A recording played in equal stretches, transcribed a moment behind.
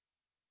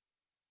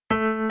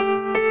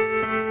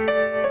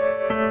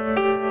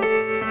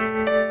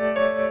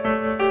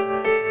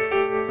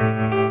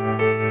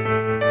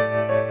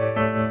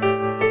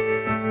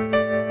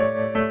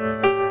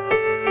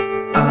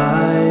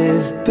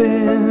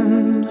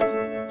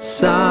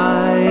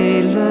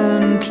silently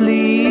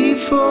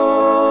falling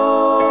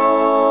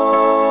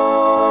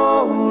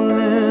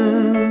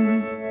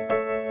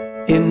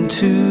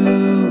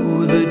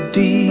into the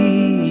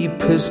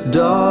deepest,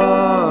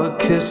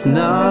 darkest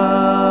night.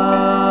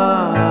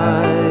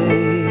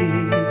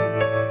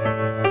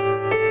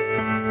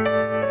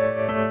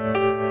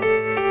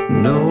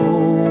 No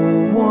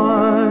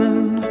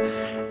one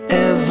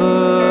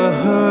ever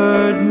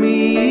heard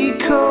me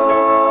calling,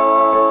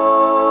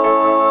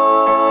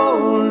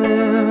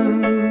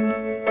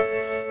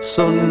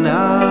 so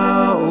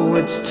now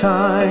it's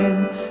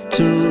time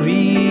to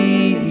reignite.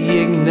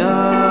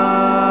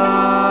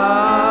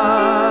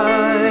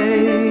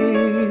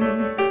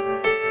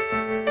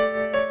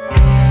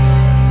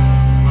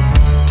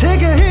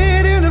 Take a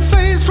hit in the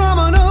face from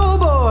an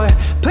old boy,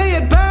 pay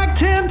it back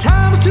 10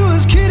 times to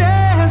his kid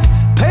ass,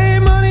 pay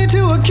money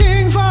to a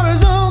king for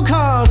his own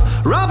cause,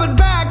 rob it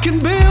back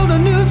and build a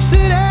new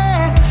city.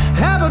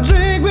 Have a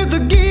drink with the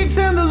geeks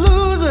and the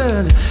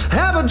losers,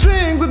 have a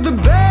drink with the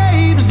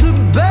babes, the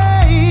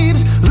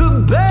babes, the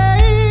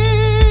babes.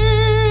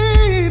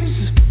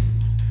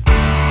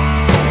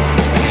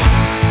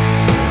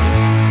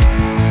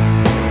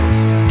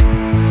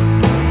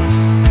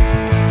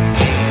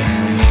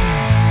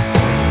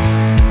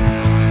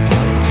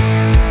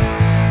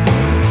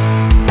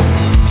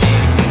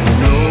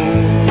 No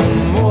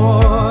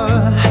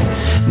more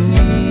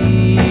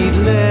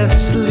needlessly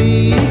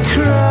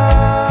crying,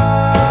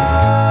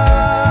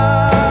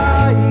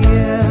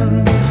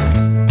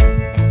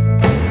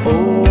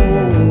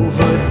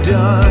 overdone,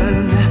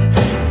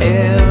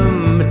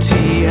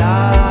 empty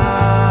eyes,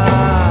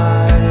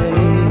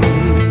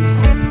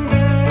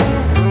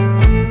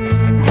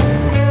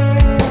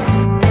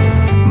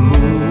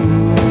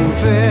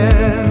 moving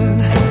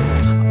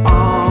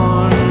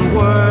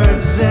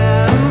onwards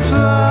and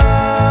flying,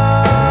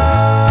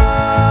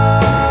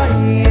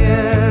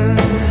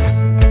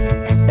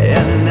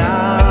 and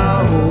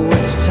now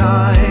it's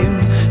time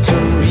to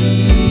reignite.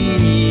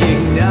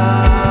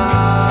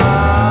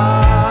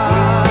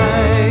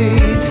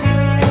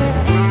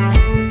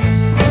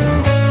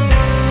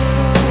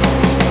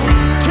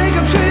 Take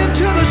a trip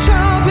to the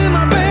shop in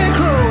my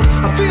bedclothes.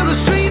 I feel the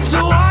streets so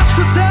washed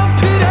with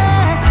self-pity.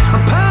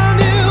 I'm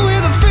pounding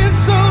with a fist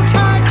so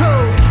tight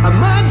closed I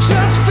might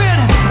just fit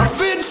it.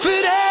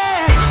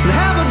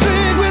 Have a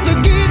drink with the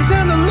geeks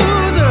and the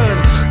losers,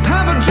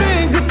 have a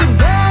drink with the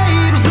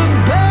babes, the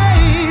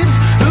babes,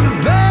 the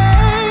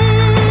babes.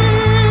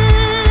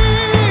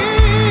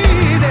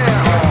 Yeah.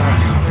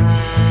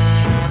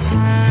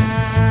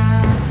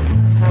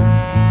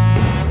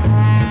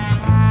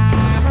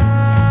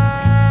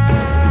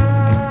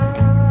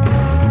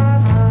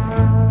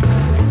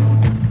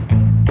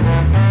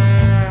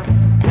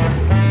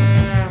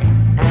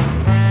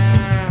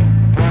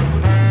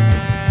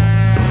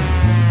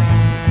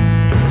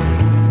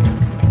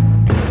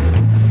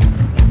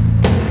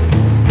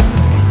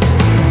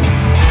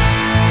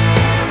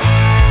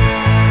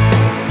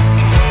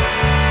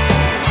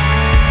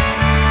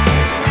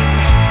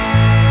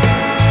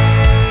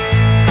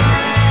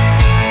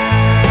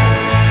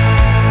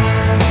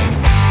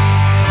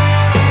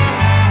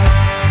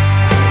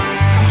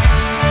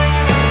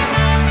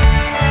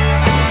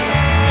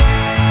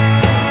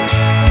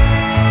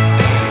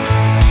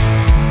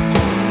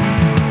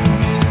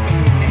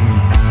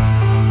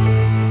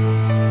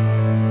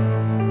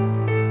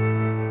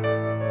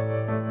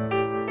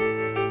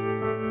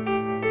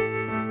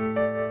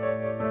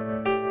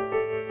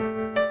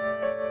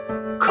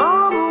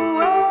 Come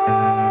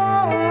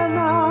away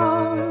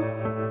now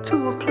to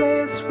a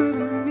place with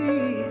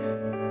me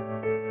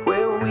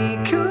where we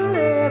can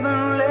live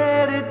and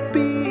let it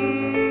be.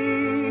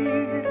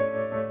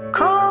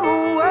 Come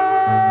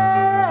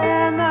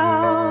away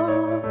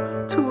now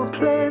to a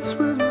place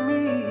with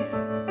me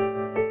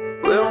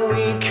where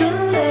we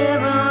can live.